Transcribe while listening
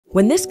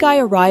When this guy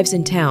arrives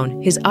in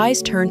town, his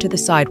eyes turn to the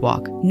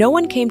sidewalk. No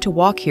one came to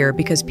walk here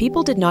because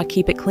people did not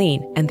keep it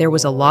clean, and there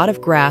was a lot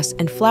of grass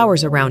and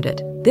flowers around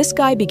it. This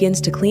guy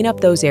begins to clean up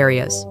those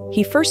areas.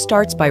 He first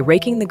starts by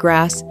raking the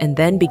grass and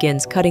then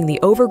begins cutting the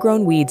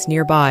overgrown weeds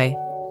nearby.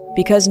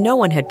 Because no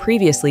one had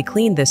previously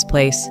cleaned this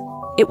place,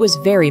 it was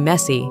very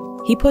messy.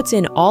 He puts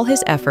in all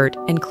his effort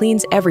and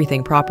cleans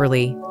everything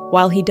properly.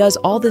 While he does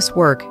all this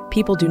work,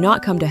 people do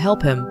not come to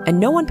help him, and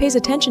no one pays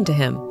attention to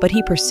him, but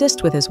he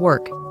persists with his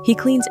work. He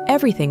cleans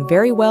everything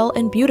very well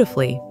and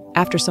beautifully.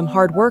 After some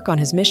hard work on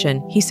his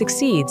mission, he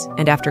succeeds,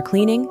 and after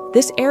cleaning,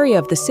 this area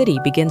of the city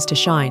begins to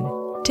shine.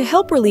 To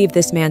help relieve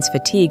this man's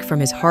fatigue from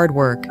his hard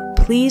work,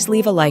 please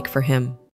leave a like for him.